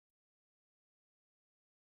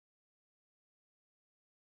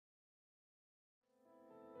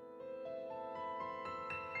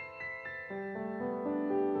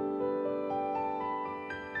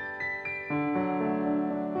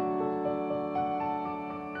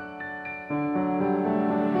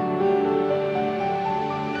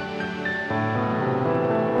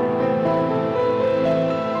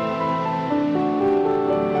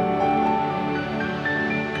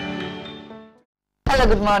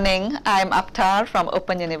Hello, good morning. I'm Abtar from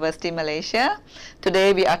Open University Malaysia.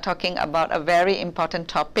 Today we are talking about a very important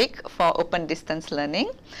topic for open distance learning,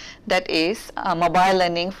 that is mobile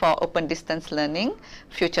learning for open distance learning,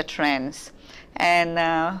 future trends. And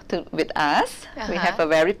with us, we have a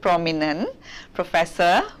very prominent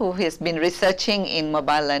professor who has been researching in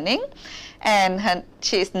mobile learning, and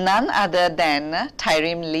she is none other than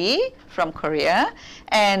Tyrim Lee from Korea,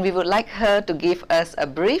 and we would like her to give us a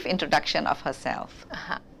brief introduction of herself.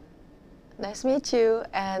 Nice to meet you,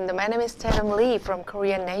 and my name is Tyrim Lee from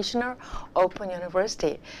Korean National Open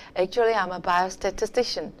University. Actually, I'm a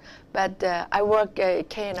biostatistician, but I work at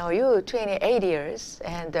KNOU 28 years,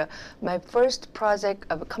 and my first project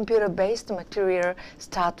of computer-based material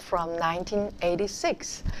started from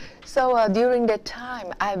 1986. So during that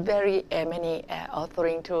time, I have very many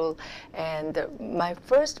authoring tools, and my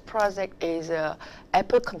first project is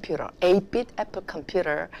Apple computer, 8-bit Apple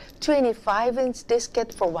computer, 25-inch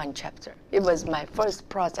diskette for one chapter. It was my first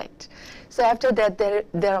project. So after that,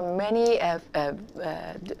 there are many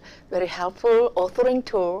very helpful authoring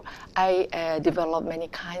tools. I developed many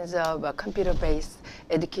kinds of computer-based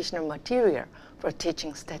educational material for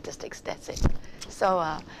teaching statistics. That's it.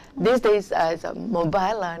 So these days,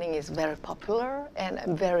 mobile learning is very popular, and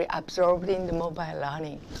I'm very absorbed in the mobile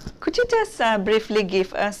learning. Could you just briefly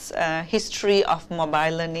give us a history of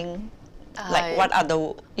mobile learning? Like what are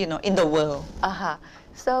the, in the world?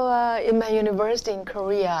 So in my university in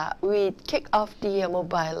Korea, we kicked off the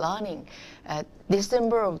mobile learning at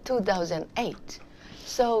December of 2008.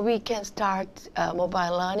 So we can start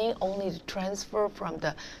mobile learning only to transfer from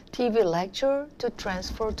the TV lecture to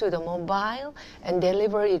transfer to the mobile and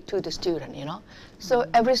deliver it to the student, So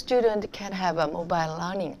every student can have a mobile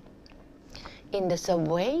learning in the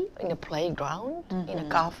subway, in the playground, in a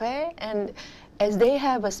cafe, and as they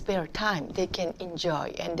have a spare time, they can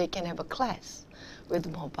enjoy and they can have a class with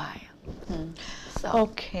mobile. So,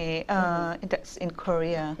 okay, that's in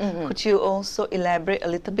Korea. Could you also elaborate a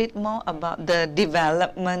little bit more about the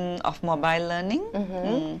development of mobile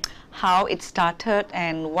learning? How it started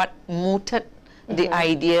and what mooted the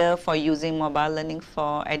idea for using mobile learning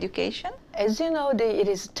for education? As you know, it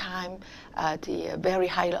is time the very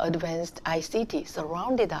highly advanced ICT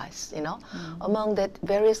surrounded us, Among that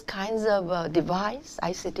various kinds of device,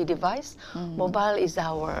 ICT device, mobile is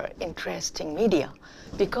our interesting media.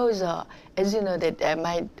 Because as you know, that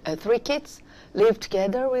my 3 kids live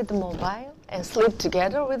together with mobile and sleep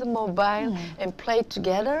together with mobile and play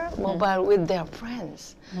together mobile with their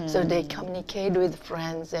friends. So they communicate with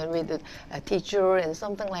friends and with a teacher and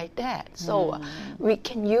something like that. So we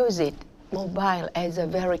can use it, mobile, as a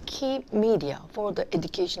very key media for the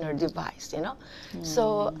educational device,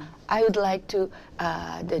 So I would like to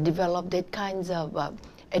develop that kinds of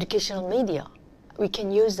educational media. We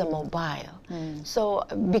can use the mobile. So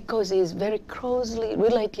because it's very closely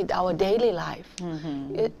related to our daily life.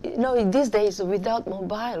 These days without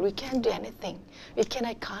mobile, we can't do anything. We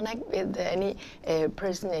cannot connect with any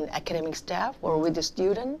person in academic staff or with the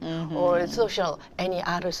student or any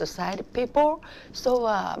other society people. So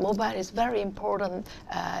mobile is very important,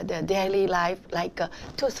 the daily life, like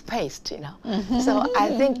toothpaste, So I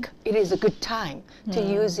think it is a good time to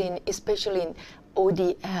use especially in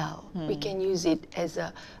ODL. We can use it as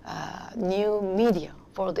a new media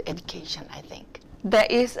for the education, I think. There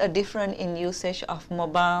is a difference in usage of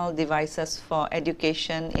mobile devices for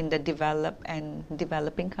education in the developed and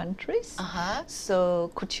developing countries.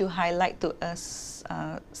 So could you highlight to us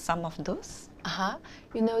some of those? I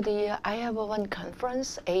have one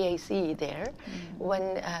conference, AAC there,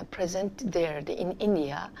 when present there in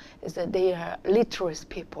India, is that they are literate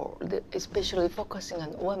people, especially focusing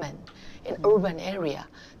on women in urban area.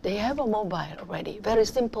 They have a mobile already, very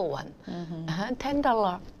simple one,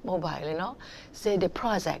 $10 mobile, Say the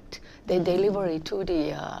project, they deliver it to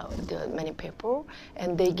the many people,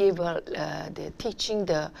 and they give the teaching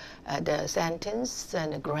the sentence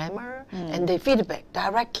and the grammar, and they feedback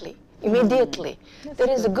directly. Immediately. That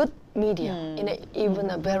is a good media in even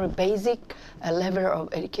a very basic level of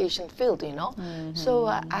education field, So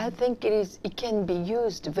I think it can be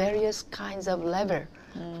used various kinds of level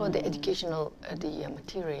for the educational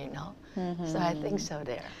material, So I think so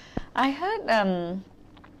there. I heard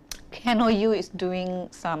KNOU is doing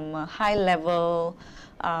some high-level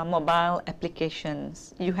mobile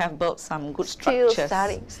applications. You have built some good structures.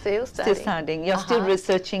 Still studying. You're still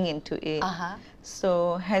researching into it.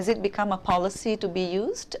 So has it become a policy to be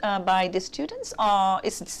used by the students, or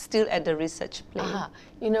is it still at the research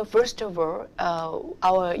place? First of all,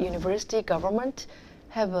 our university government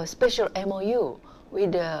have a special MOU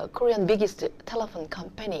with the Korean biggest telephone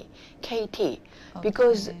company, KT,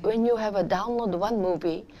 because when you have a download one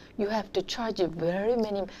movie, you have to charge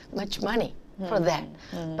much money for that.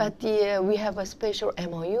 But we have a special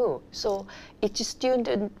MOU, so each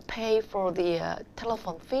student pay for the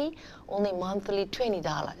telephone fee only monthly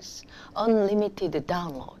 $20, unlimited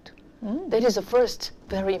download. That is the first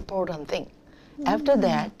very important thing. After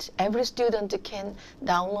that, every student can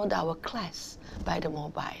download our class by the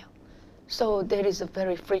mobile. So there is a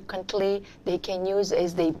very frequently they can use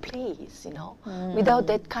as they please, you know. Without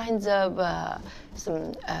that kinds of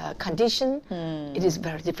some condition, it is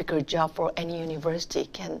very difficult job for any university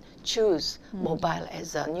can choose mobile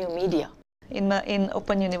as a new media. In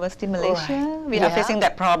Open University Malaysia, we are facing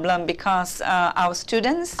that problem because our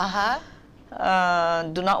students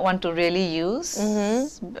do not want to really use,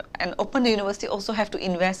 and Open University also have to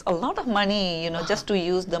invest a lot of money, you know, just to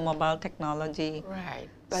use the mobile technology. Right.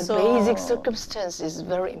 But basic circumstance is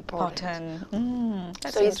very important.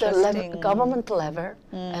 That's so it's a government level,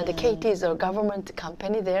 and the KT is a government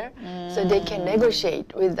company there, so they can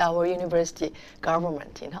negotiate with our university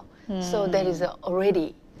government, you know. So that is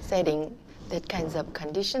already setting that kinds of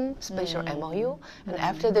condition, special MOU, and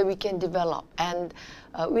after that we can develop. And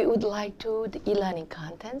we would like to the e-learning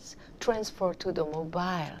contents transfer to the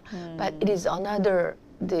mobile, but it is another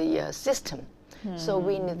system. So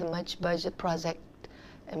we need much budget project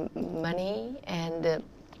money and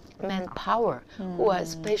manpower who are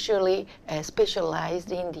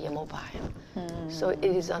specialized in the mobile. So it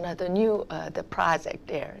is another new the project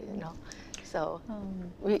there, you know. So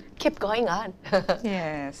we keep going on.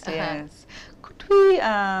 Yes, yes. Could we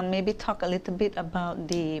maybe talk a little bit about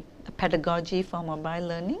the pedagogy for mobile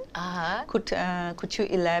learning? Could you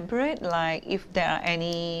elaborate, like if there are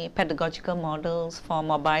any pedagogical models for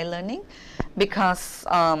mobile learning? Because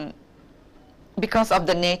of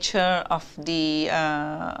the nature of the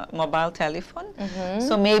mobile telephone,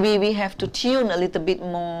 so maybe we have to tune a little bit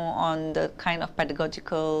more on the kind of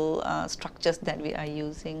pedagogical structures that we are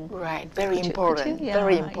using. Right, very important.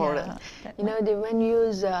 Very important. You know, when you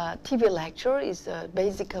use TV lecture is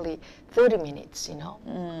basically 30 minutes, you know,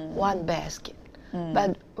 one basket.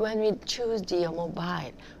 But when we choose the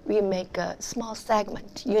mobile, we make a small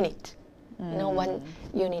segment unit. You know, one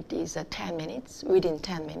unit is 10 minutes. Within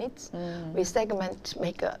 10 minutes, we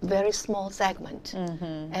make a very small segment,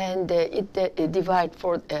 and it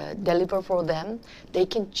deliver for them. They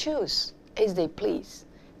can choose as they please,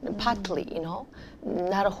 partly, you know,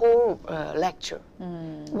 not a whole lecture.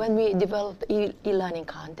 When we develop e-learning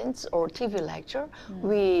contents or TV lecture,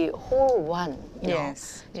 we hold one, you know.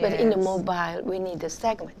 But in the mobile, we need a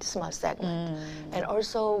segment, small segment, and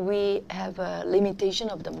also we have a limitation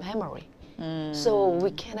of the memory. So we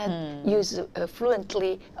cannot use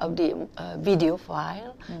fluently of the video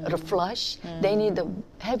file or the flash. They need a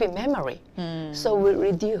heavy memory. So we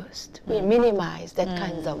reduced, we minimize that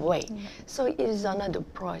kind of way. So it is another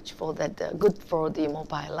approach for that, good for the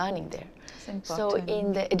mobile learning there. So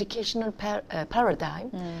in the educational paradigm,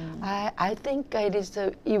 I think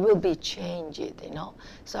it will be changed, you know.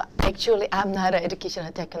 So actually, I'm not an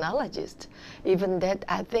educational technologist. Even that,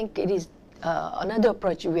 I think it is another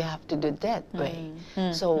approach. We have to do that way.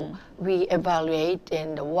 So we evaluate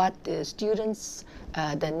and what the students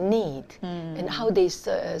the need and how they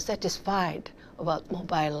satisfied about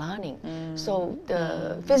mobile learning. So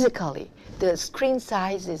physically, the screen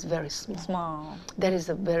size is very small. That is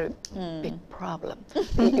a very big problem.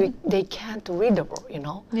 They can't readable, you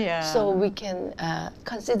know. So we can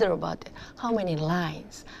consider about how many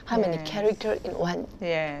lines, how many characters in one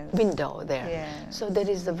window there. So that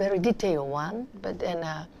is a very detailed one. But then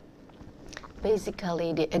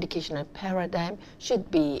basically, the educational paradigm should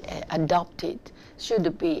be adopted,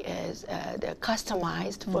 should be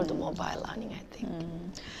customized for the mobile learning, I think.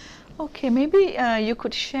 Okay, maybe you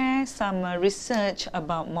could share some research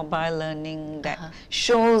about mobile learning that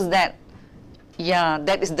shows that,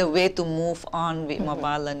 that is the way to move on with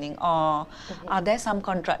mobile learning, or are there some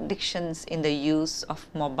contradictions in the use of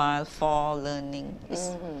mobile for learning?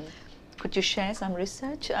 Could you share some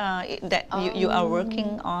research that you are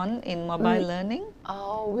working on in mobile learning?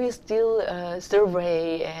 We still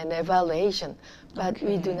survey and evaluation, but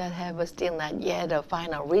we do not have still not yet a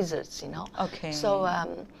final results, you know. So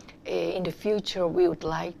in the future, we would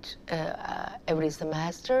like every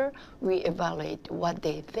semester we evaluate what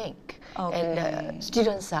they think, and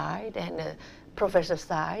student side and professor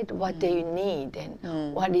side what they need and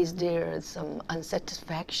what is their some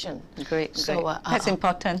unsatisfaction. Great, So great. That's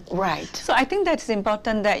important. Right. So I think that's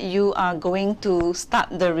important that you are going to start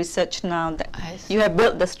the research now. That I see. you have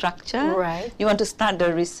built the structure. Right. You want to start the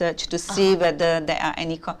research to see whether there are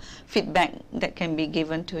any feedback that can be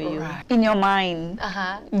given to you. Right. In your mind,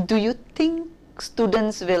 do you think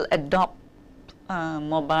students will adopt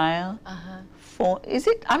mobile phone?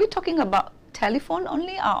 Are we talking about telephone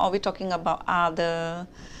only, or are we talking about other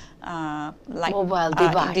like mobile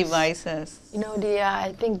devices? You know,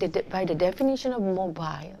 I think that by the definition of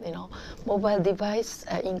mobile, you know, mobile device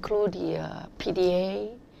include the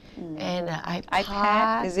PDA and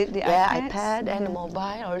iPad. Is it the iPad? iPad? And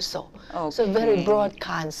mobile also. Okay. So very broad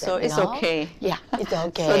concept. So it's okay. Yeah, it's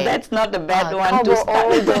okay. So that's not a bad one to cover start.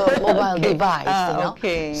 all the mobile device. You know?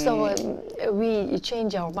 Okay. So we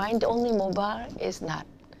change our mind. Only mobile is not.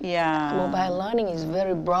 Yeah. Mobile learning is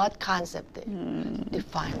very broad concept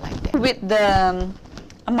defined like that. With the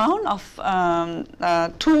amount of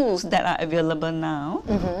tools that are available now,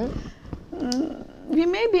 we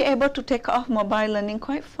may be able to take off mobile learning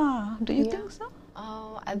quite far. Do you think so?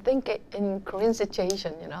 I think in Korean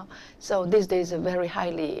situation, you know, so these days a very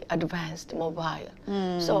highly advanced mobile.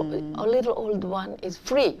 So a little old one is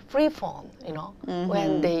free phone, you know.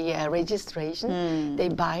 When they registration, they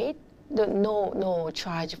buy it. No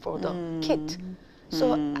charge for the kit.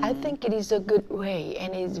 So I think it is a good way,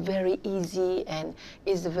 and it's very easy, and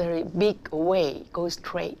is a very big way, go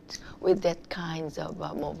straight with that kinds of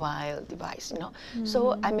mobile device, you know.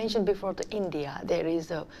 So I mentioned before to India, there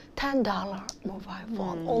is a $10 mobile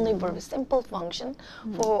phone, only for a simple function,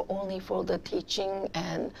 only for the teaching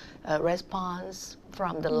and response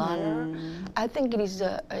from the learner. I think it is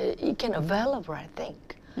it can available, I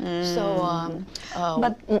think. So,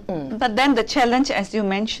 but then the challenge, as you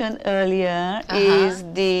mentioned earlier, is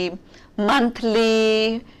the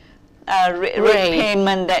monthly rate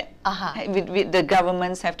payment that with the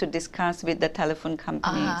governments have to discuss with the telephone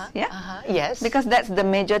companies. Yes. Because that's the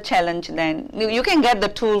major challenge. Then you can get the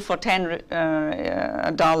tool for $10,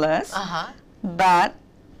 but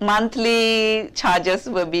monthly charges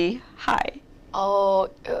will be high. Oh,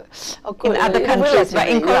 in other countries, but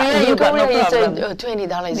in Korea you got no problem.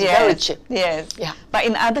 $20 is very cheap. Yes. Yeah. But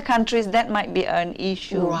in other countries that might be an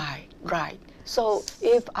issue. Right. Right. So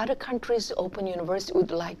if other countries open university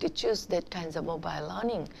would like to choose that kinds of mobile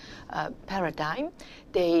learning paradigm,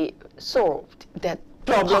 they solved that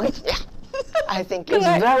problem. Yeah. I think it's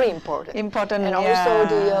very important. And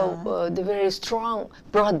also the very strong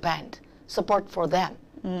broadband support for them.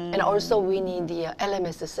 And also we need the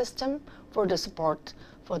LMS system for the support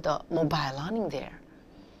for the mobile learning there.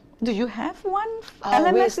 Do you have one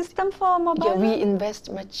LMS system for mobile? Yeah, we invest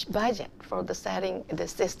much budget for the setting the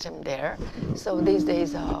system there. So these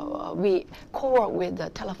days we co-work with the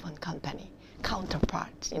telephone company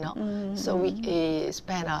counterparts, you know. So we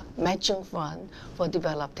spend a matching fund for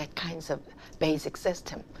develop that kinds of basic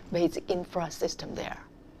system, basic infra system there.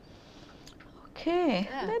 Okay,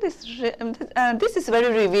 that is this is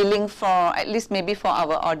very revealing for at least maybe for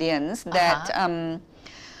our audience that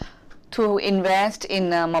to invest in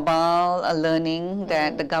mobile learning,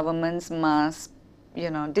 that the governments must, you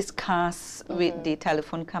know, discuss with the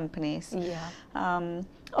telephone companies. Yeah.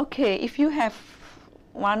 Okay, if you have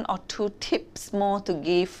one or two tips more to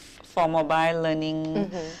give for mobile learning,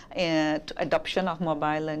 to adoption of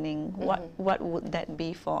mobile learning, what would that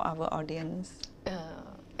be for our audience?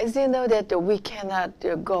 As you know that we cannot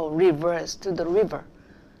go reverse to the river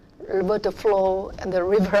to flow and the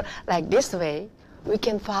river like this way. We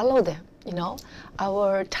can follow them, you know.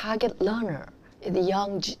 Our target learner, the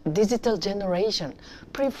young digital generation,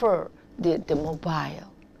 prefer the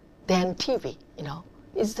mobile than TV, you know.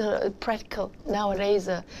 It's practical nowadays,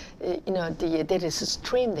 you know, there is a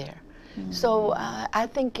stream there. So I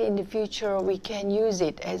think in the future we can use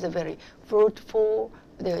it as a very fruitful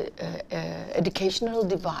educational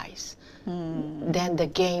device than the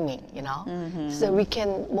gaming, you know. So we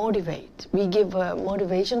can motivate. We give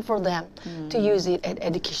motivation for them to use it as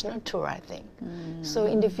educational tool, I think. So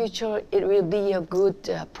in the future, it will be a good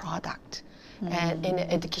product, and in an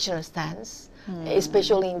educational sense,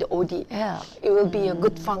 especially in the ODL, it will be a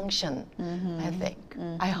good function, I think.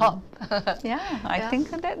 I hope. Yeah, I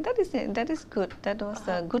think that is good. That was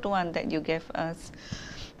a good one that you gave us.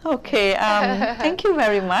 Okay, thank you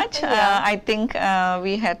very much. Yeah. I think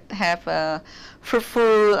we have a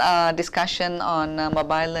fruitful discussion on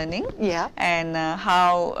mobile learning, Yeah. and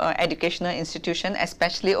how educational institutions,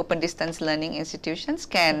 especially open distance learning institutions,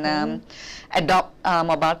 can adopt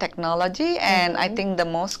mobile technology. And I think the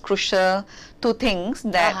most crucial two things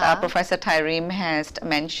that Professor Tyreem has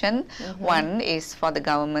mentioned, one is for the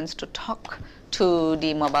governments to talk to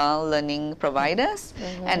the mobile learning providers,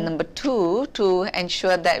 and number two, to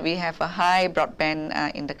ensure that we have a high broadband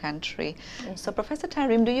in the country. So Professor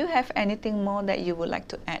Tarim, do you have anything more that you would like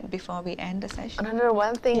to add before we end the session? Another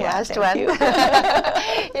one thing, Yeah, last thank one. you.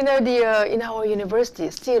 You know, in our university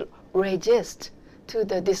still resist to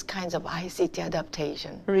this kinds of ICT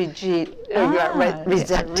adaptation. Rigid.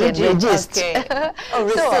 Resist. Okay. Oh,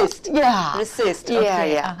 resist. So, yeah. Resist. Yeah,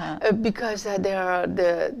 Okay. yeah. Because there are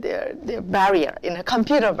the barrier,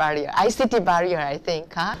 computer barrier, ICT barrier, I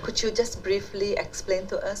think. Huh? Could you just briefly explain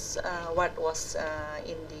to us what was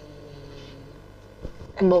in the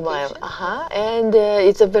Mobile, and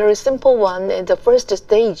it's a very simple one. In the first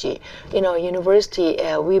stage, university,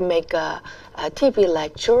 we make a TV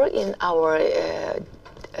lecture in our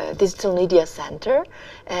digital media center,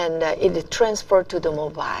 and it is transferred to the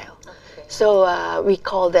mobile. Okay. So we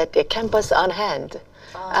call that a campus on hand.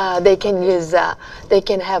 They can use, they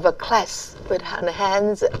can have a class with on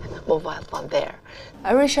hands mobile phone there.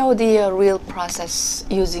 I will show the real process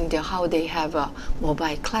using how they have a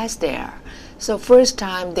mobile class there. So first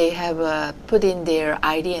time they have put in their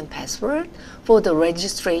ID and password for the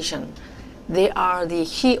registration. They are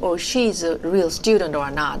he or she is a real student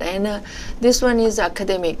or not. And this one is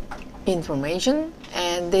academic information,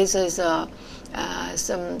 and this is the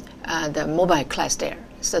mobile class there.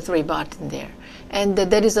 It's the 3 button there. And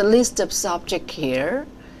there is a list of subject here,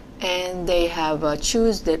 and they have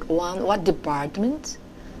choose that one, what department,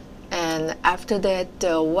 and after that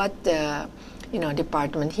what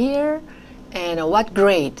department here, and what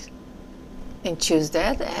grade, and choose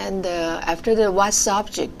that. And after that, what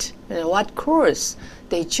subject, what course,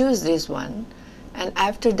 they choose this one. And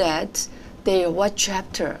after that, what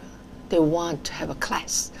chapter they want to have a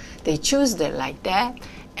class, they choose that like that.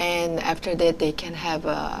 And after that, they can have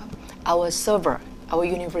our server, our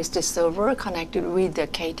university server connected with the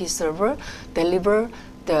KT server, deliver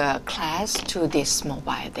the class to this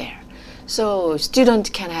mobile there. So students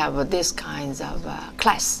can have this kinds of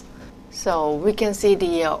class. So we can see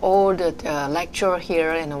all the lecture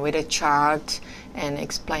here, and with a chart and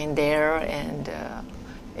explain there, and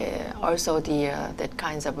also that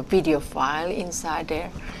kinds of video file inside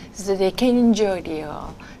there, so they can enjoy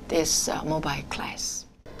this mobile class.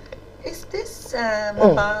 Is this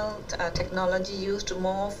mobile technology used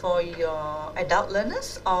more for your adult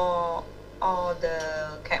learners or the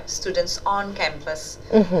students on campus?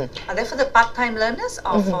 Are they for the part-time learners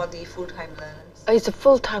or for the full-time learners? It's a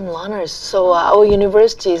full-time learners. So our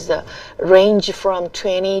universities range from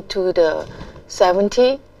 20 to the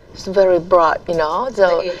 70. It's very broad, So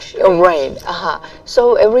the age right.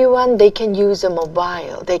 So everyone, they can use a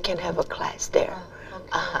mobile. They can have a class there.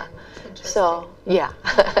 Okay. So yeah,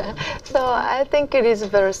 so I think it is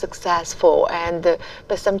very successful, and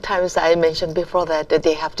but sometimes I mentioned before that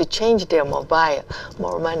they have to change their mobile,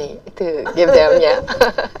 more money to give them. Yeah.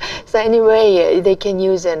 So anyway, they can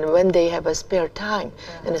use it when they have a spare time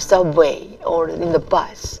in the subway or in the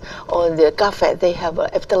bus or the cafe. They have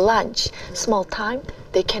after lunch, small time.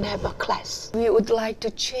 They can have a class. We would like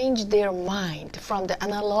to change their mind from the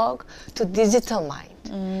analog to digital mind.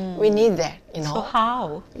 We need that, So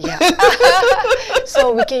how? Yeah.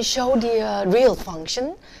 So we can show the real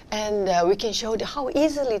function, and we can show how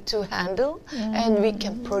easily to handle, and we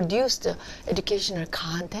can produce the educational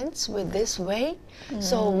contents with this way.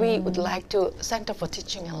 So we would like to Center for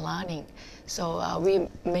Teaching and Learning. So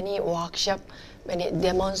many workshop, many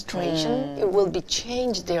demonstration, it will be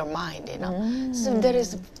change their mind, So that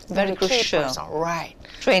is very crucial. Right.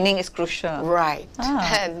 Training is crucial. Right.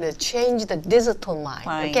 And change the digital mind.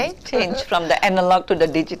 Okay. Change from the analog to the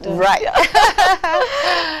digital. Right.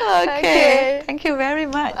 Okay. Thank you very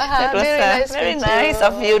much. That was very nice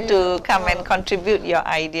of you to come and contribute your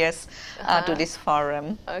ideas to this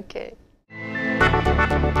forum. Okay.